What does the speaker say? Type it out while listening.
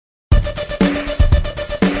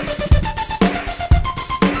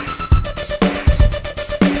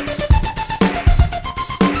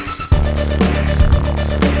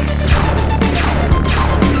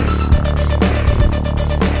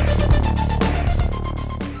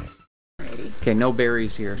Okay, no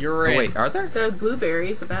berries here. You're in. Oh, wait, are there? The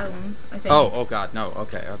blueberries, the bad ones, I think. Oh god, no.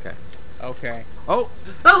 Okay. Okay. Oh!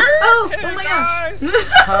 Oh my gosh!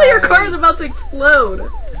 Your car is about to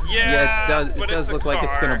explode! Yeah, it does look like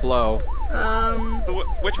it's gonna blow.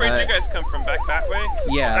 Which way did you guys come from? Back that way?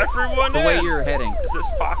 Yeah, Everyone the in? way you're heading. Is this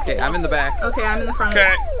possible? Okay, I'm in the back. Okay, I'm in the front.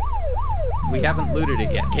 Okay. We haven't looted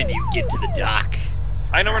it yet. Can you get to the dock?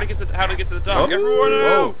 I know how to get to the dock. Oh. Everyone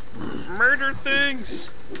out! Whoa. Murder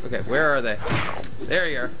things! Okay, where are they? There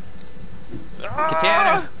you are. Ah!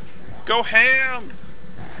 Katana! Go ham!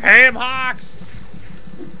 Ham hocks!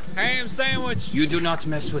 Ham sandwich! You do not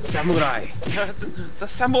mess with samurai. the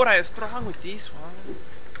samurai is strong with this one.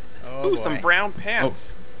 Oh, Ooh, boy. some brown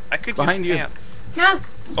pants. I could Behind use you. pants. Yeah,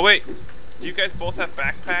 Oh wait, do you guys both have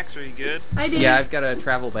backpacks? Are you good? I did. Yeah, I've got a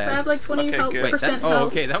travel bag. I have like 20 Okay, health, good. Wait, percent that, health. oh,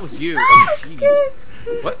 okay, that was you. Ah, Oh, jeez.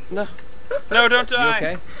 okay. What? No. No, don't You die.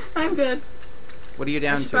 okay? I'm good. What are you I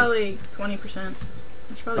down should to? probably 20%.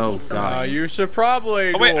 I should probably Oh, eat some. God. You should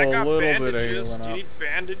probably Oh wait, do I a got little bit of bandages. healing Do you up. need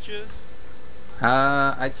bandages?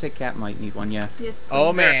 I'd say Cat might need one, yeah. Yes, please.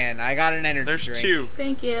 Oh man, I got an energy There's drink. 2.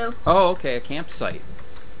 Thank you. Oh, okay, a campsite.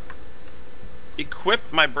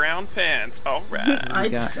 Equip my brown pants.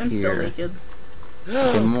 Alright. got I'm still here? naked.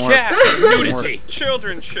 Okay, more, Cat more, nudity.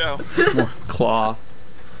 Children's show. more cloth.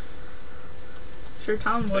 Sure,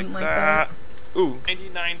 Tom wouldn't like that. that. Ooh,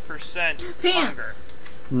 99% hunger. Pants.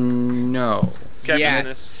 No. Kevin, Yes.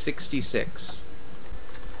 this- 66.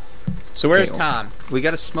 So where's Okay, Tom? We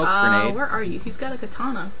got a smoke grenade. Where are you? He's got a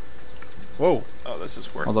katana. Whoa. Oh, this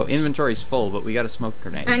is worth Although inventory's full, but we got a smoke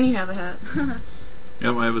grenade. And you have a hat.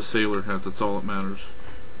 Yep, I have a sailor hat. That's all that matters.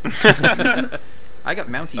 I got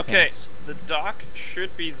mounty Okay, pants. the dock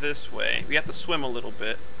should be this way. We have to swim a little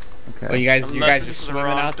bit. Okay. Well, you guys Unless are this is the swimming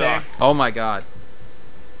wrong out there? dock. Oh my god.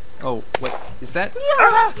 Oh, wait, is that?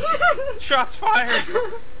 Shots fired!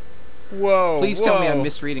 Whoa. Please tell me I'm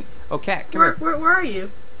misreading. Oh, Cat, come where, here. where are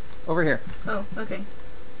you? Over here. Oh, okay.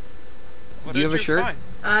 What Do you did have a shirt? find?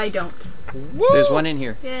 I don't. Woo! There's one in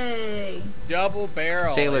here. Yay. Double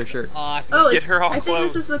barrel. Sailor It's shirt. Awesome. Oh, Get it's, her all I think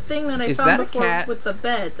this clothed. is the thing that I Is found that a before cat? with the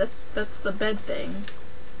bed. That's the bed thing.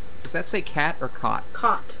 Does that say cat or cot?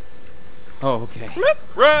 Caught. Oh, okay.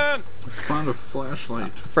 Run! Found a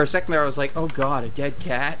flashlight. For a second there I was like, oh god, a dead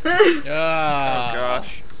cat? Oh Ah.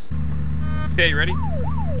 gosh. Okay, you ready?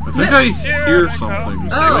 I think I hear something.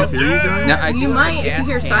 Can I hear you guys? Now, I You do have a might if you gas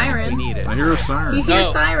hear can siren. If we need it. I hear a siren. You hear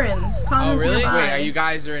Oh. sirens. Tom Oh is really? nearby. Wait, are you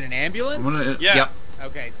guys in an ambulance? I'm gonna. Yeah. Yep.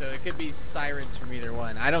 Okay, so it could be sirens from either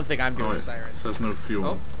one. I don't think I'm Oh, doing wait. sirens. Says no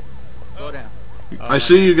fuel. Oh. Slow down. I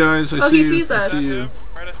see you guys. I Oh, see he you. sees I us. see you.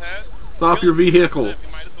 Right ahead. Stop your vehicle. We might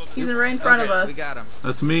as well He's just- right in front of Okay, us. We got him.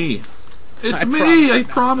 That's me. It's I me. I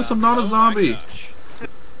promise promise I'm not a Oh my zombie. gosh.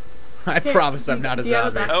 I promise I'm not a Do you have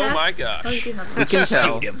a zombie. backpack? Oh my Oh, you gosh. do have We that. can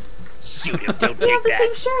tell. Shoot him, don't We have the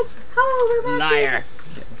same shirts. Oh, we're matching. Liar.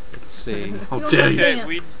 Let's see. How You don't dare have you? Okay,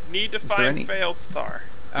 we Pants. need to there find any- Failstar.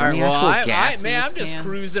 Alright, Any well, actual gas in man, this I'm just can?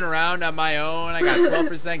 cruising around on my own. I got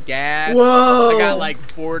 12% gas. Whoa. I got like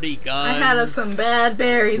 40 guns. I had some bad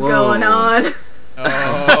berries Whoa. going on.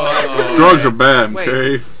 Oh. Drugs are bad, Wait.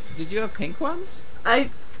 okay? Did you have pink ones? I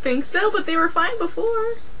think so, but they were fine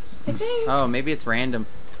before. I think. Oh, maybe it's random.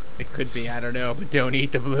 It could be, I don't know, but don't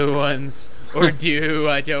eat the blue ones. Or do,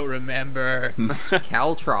 I don't remember.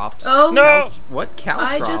 Caltrops. Oh No! What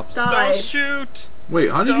caltrops? I just Don't died. shoot!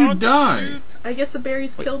 Wait, how did you Don't die? shoot. I guess the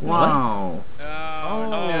berries killed me. Wow. Oh, Oh.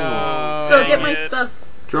 no. So Dang get my it. stuff.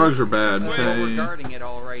 Drugs are bad, Well, okay? we're guarding it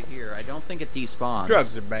all right here. I don't think it despawns.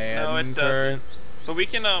 Drugs are bad. No, it Unturned. doesn't. But we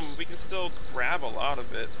can still grab a lot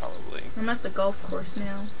of it, probably. I'm at the golf course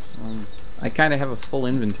now. I kind of have a full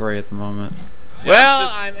inventory at the moment. Well,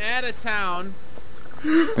 just- I'm out of town.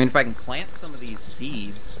 I mean, if I can plant some of these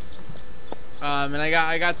seeds. And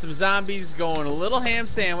I got some zombies going a little ham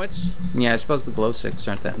sandwich. Yeah, I suppose the glow sticks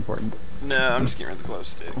aren't that important. No, I'm just getting rid of the glow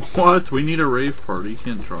sticks. What? We need a rave party. You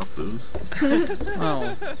can't drop those.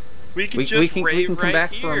 Oh, We can we just can rave come right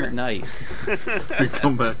back here. for them at night. We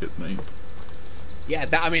come back at night. Yeah,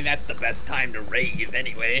 I mean, that's the best time to rave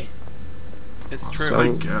anyway. It's true. So, I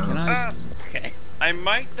can guess. I- Ah, Okay. I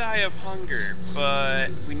might die of hunger,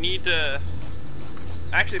 but we need to.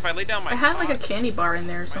 Actually, if I lay down my I had like a cot- candy bar in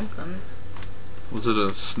there or something. Was it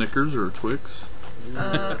a Snickers or a Twix?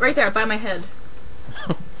 Right there, by my head.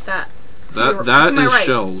 That. That to my is right.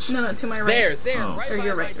 shells. No, to my right. There, Oh. right Or by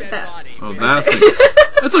you're my right, dead that. body. Oh, that thing.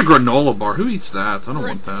 That's a granola bar. Who eats that? I don't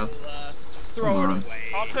want that. Throw Come it on. away.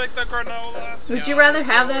 I'll take the granola. Would you rather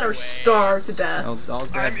have that or starve to death? I'll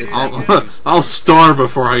grab this. I'll starve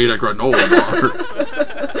before I eat a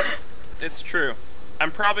granola bar. It's true.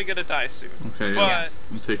 I'm probably gonna die soon. Okay, but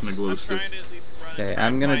I'm taking a glow I'm stick. trying to at least run. Okay, and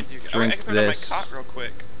I'm gonna find you. drink I can throw this. down my cot real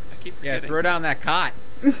quick. I keep Yeah, forgetting. throw down that cot.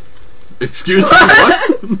 Excuse me,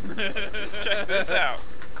 what? Check this out.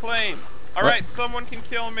 Claim. Alright, someone can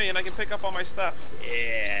kill me and I can pick up all my stuff.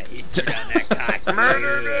 Yeah, you threw down that cot.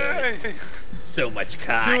 Murder me! So much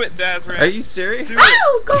cot. Do it, Dazran. Are you serious? Do it.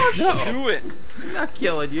 Oh gosh! Do it. I'm not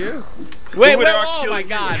killing you. Wait, Do it or I'll oh kill my you.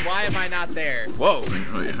 god, why am I not there? Whoa.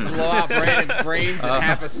 Oh, yeah. Blow out Brandon's brains in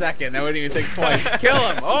half a second. I wouldn't even think twice. Kill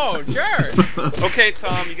him! Oh, sure! Okay,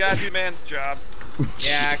 Tom, you gotta do man's job.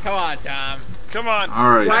 Yeah, come on, Tom. Come on.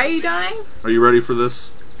 Alright. Why are you dying? Are you ready for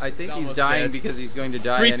this? I think He's he's almost dying dead. because he's going to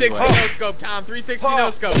die 360 anyway. no scope, Tom. 360 Oh.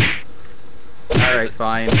 no scope. Alright,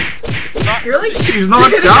 fine. It's not You're like He's not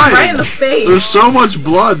hitting him dying. right in the face. There's so much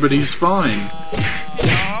blood, but he's fine.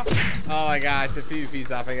 Aw. Oh my gosh, if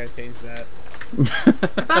he's off, I gotta change that. I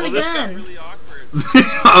found Well, a this got gun. really awkward.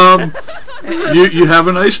 You have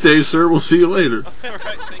a nice day, sir. We'll see you later. Alright,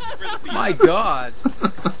 thank you for the beat. My god.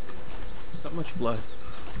 So much blood.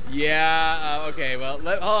 Yeah, okay, well,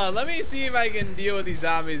 hold on. Let me see if I can deal with these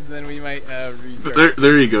zombies, and then we might restart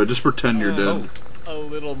There you go. Just pretend you're dead. a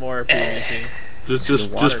little more PvP.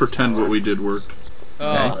 Just pretend what we did worked.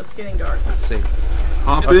 Oh, it's getting dark. Let's see.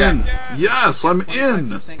 Hop Okay. in. Yes, I'm in.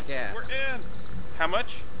 25% gas. We're in. How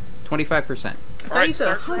much? 25%. I thought Alright, you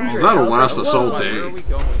said start 100. Well, that'll I was last like, us all whoa. day. Where are we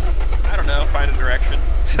going? I don't know. Find a direction.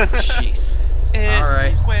 Jeez.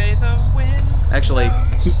 Alright. Way the wind. Actually,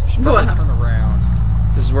 should probably turn around.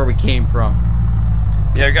 This is where we came from.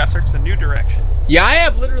 Yeah, I gotta search the new direction. Yeah, I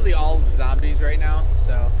have literally all of the zombies right now,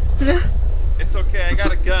 so. It's okay. I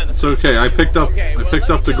got a gun. It's okay. I picked up. Okay, well, I picked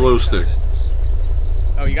let up me the kill glow you stick.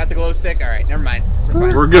 Oh, you got the glow stick? Alright, never mind. We're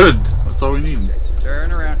fine. We're good. That's all we need.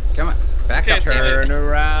 Turn around. Come on. Back Okay, up. so Damn it. Turn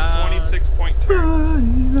around. 26-point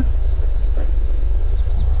turn.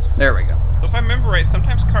 There we go. So if I remember right,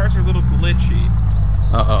 sometimes cars are a little glitchy,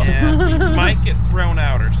 Uh-oh. and we might get thrown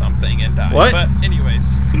out or something and die. What? But anyways,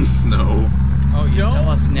 No, Oh, you tell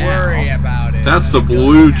us now. Worry about it. that's the It's gonna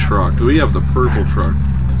blue happen. truck. We have the purple truck.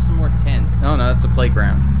 There's some more tents. Oh, no, that's a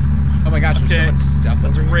playground. Oh my gosh, Okay, there's so much stuff.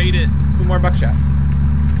 let's Let's rate it. 2 more buckshot.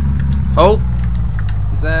 Oh!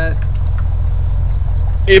 Is that...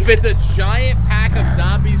 If it's a giant pack of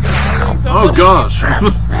zombies following someone. Oh gosh. No,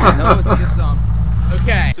 it's just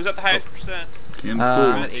Okay. Who's at the highest percent? Can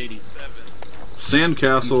I'm pull. at 80. 87.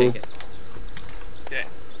 Sandcastle. Take it. Okay.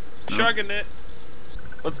 No. Chugging it.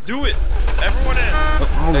 Let's do it. Everyone in.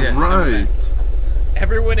 Oh, All okay, right.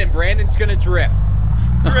 Everyone in Brandon's gonna drift.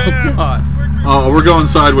 Drift. God. We're drifting. Oh, we're going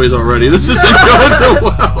sideways already. This isn't going so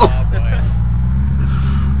well. Oh boy.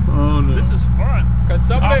 Oh no. This is fun. Could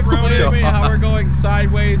someone explain to me how we're going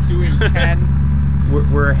sideways doing 10?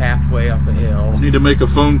 We're halfway up the hill. Need to make a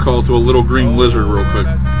phone call to a little green lizard real quick.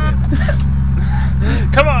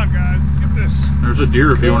 Come on, guys. Get this. There's a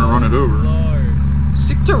deer if you want to run it over. Lord.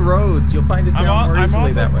 Stick to roads. You'll find a town more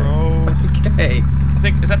easily that way. Road. Okay. I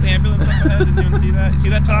think, is that the ambulance up ahead? Did anyone see that? You see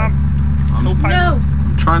that, Tom? No pipe. No.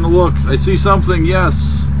 I'm trying to look. I see something.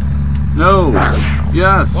 Yes. No.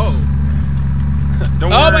 Yes. Whoa.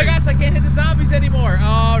 Don't Oh worry. my gosh, I can't hit the zombies anymore.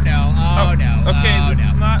 Oh no. Oh no. Okay, oh, this no.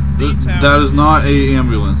 is not the town. That is not a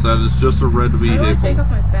ambulance. That is just a red How do I take vehicle.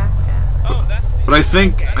 off my backpack? Oh, that's the... But I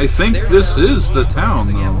think There's this a- is the town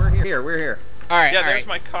Yeah, though. we're here. We're here. Alright, Yeah, alright. there's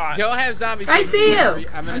my cot. Don't have zombies. I see you.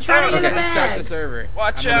 I'm I'm trying to get a restart bag. the server.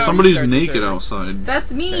 Watch I'm gonna out. Somebody's restart the naked server. outside.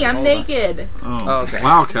 That's me. Okay, I'm hold on. naked. Oh. Oh, okay.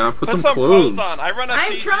 Wow, Cap. Put Put some clothes. on. I run a I'm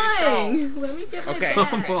PG show. trying. Let me get my Okay. bag.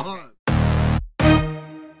 Come on.